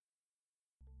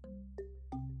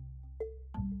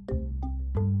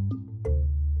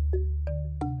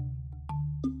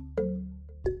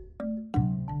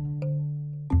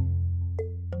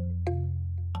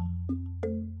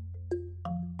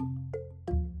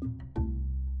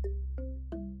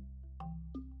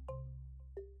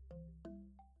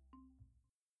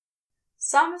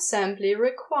Some assembly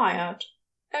required.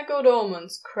 A Good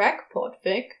Omens crack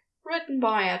Podfic, written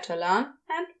by Atalan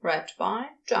and read by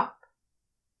Jupp.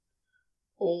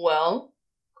 Well,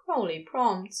 Crowley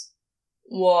prompts.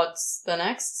 What's the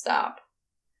next step?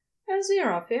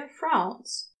 Aziraphale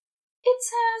frowns. It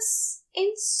says,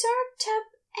 insert tab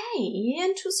A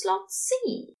into slot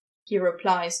C, he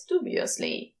replies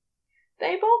dubiously.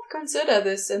 They both consider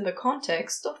this in the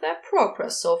context of their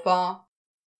progress so far.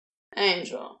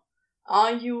 Angel,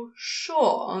 are you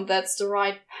sure that's the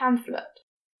right pamphlet?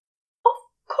 Of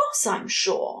course I'm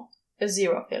sure,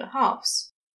 Aziraphale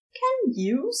huffs. Can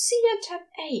you see a tab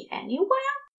A anywhere?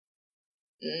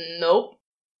 Nope.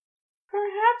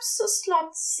 Perhaps a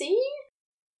slot C?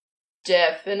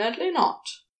 Definitely not.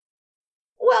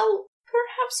 Well,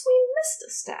 perhaps we missed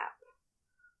a step.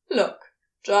 Look,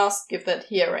 just give that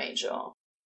here, Angel.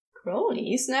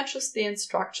 Crowley snatches the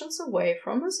instructions away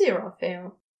from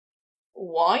Aziraphale.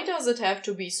 Why does it have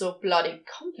to be so bloody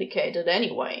complicated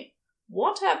anyway?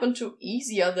 What happened to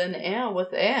easier than air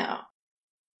with air?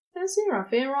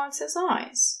 Aziraphale rolls his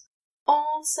eyes.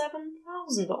 All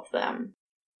 7,000 of them.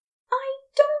 I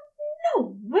don't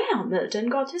know where Milton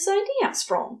got his ideas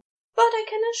from, but I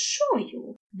can assure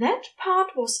you that part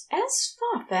was as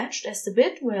far-fetched as the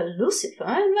bit where Lucifer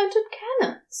invented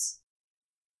cannons.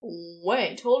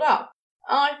 Wait, hold up.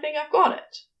 I think I've got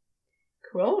it.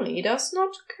 Crowley does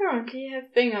not currently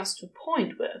have fingers to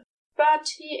point with, but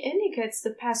he indicates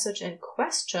the passage in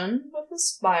question with a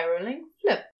spiraling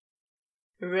flip.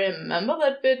 Remember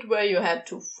that bit where you had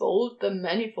to fold the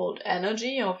manifold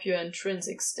energy of your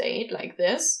intrinsic state like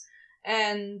this,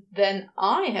 and then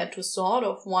I had to sort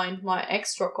of wind my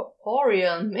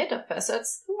extracorporeal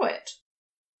metafacets through it?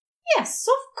 Yes,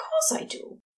 of course I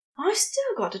do. I've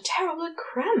still got a terrible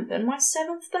cramp in my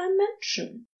 7th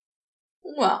dimension.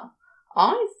 Well,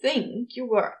 I think you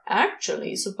were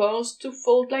actually supposed to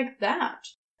fold like that,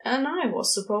 and I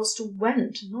was supposed to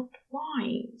wend, not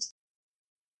wind.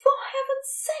 For heaven's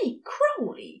sake,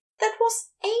 Crowley, that was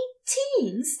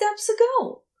 18 steps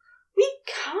ago. We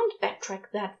can't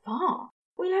backtrack that far.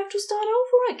 We'll have to start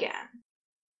over again.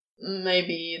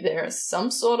 Maybe there's some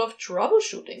sort of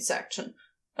troubleshooting section.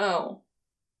 Oh.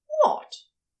 What?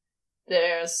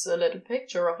 There's a little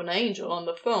picture of an angel on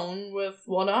the phone with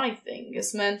what I think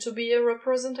is meant to be a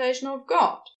representation of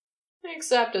God.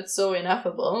 Except it's so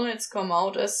ineffable it's come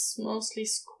out as mostly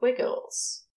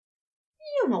squiggles.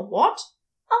 You know what?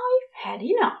 I've had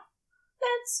enough.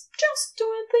 Let's just do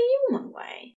it the human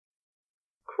way.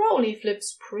 Crowley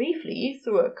flips briefly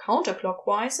through a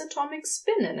counterclockwise atomic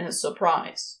spin in his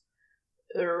surprise.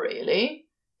 Really?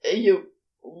 You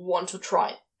want to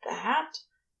try that?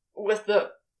 With the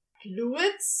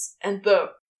fluids and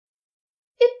the...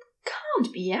 It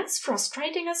can't be as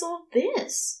frustrating as all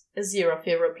this,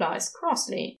 Aziraphale replies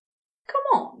crossly.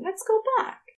 Come on, let's go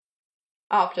back.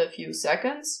 After a few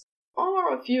seconds,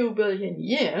 or a few billion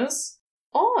years,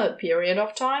 or a period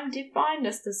of time defined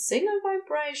as the single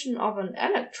vibration of an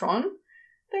electron,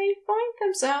 they find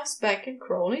themselves back in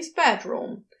Crowley's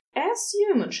bedroom, as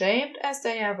human-shaped as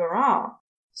they ever are,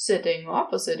 sitting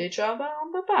opposite each other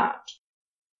on the bed.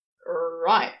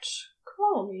 Right,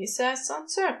 Crowley says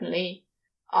uncertainly.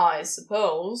 I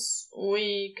suppose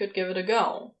we could give it a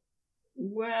go.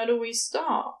 Where do we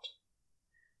start?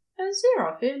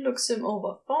 Aziraphale looks him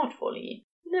over thoughtfully,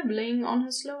 nibbling on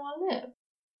his lower lip.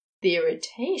 The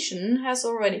irritation has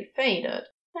already faded,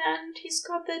 and he's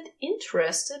got that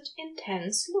interested,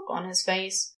 intense look on his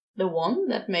face, the one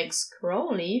that makes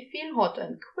Crowley feel hot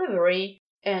and quivery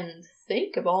and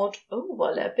think about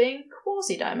overlapping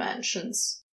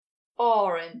quasi-dimensions.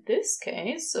 Or in this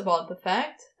case, about the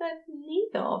fact that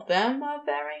neither of them are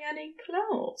wearing any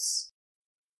clothes.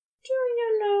 Do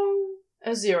you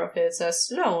know, Aziraphale says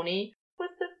slowly,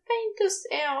 with the faintest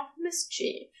air of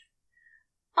mischief,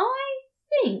 I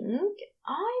think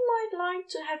I might like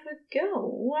to have a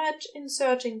go at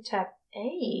inserting tab A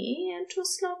into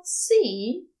slot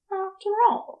C after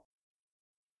all.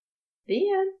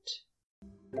 The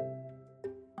end.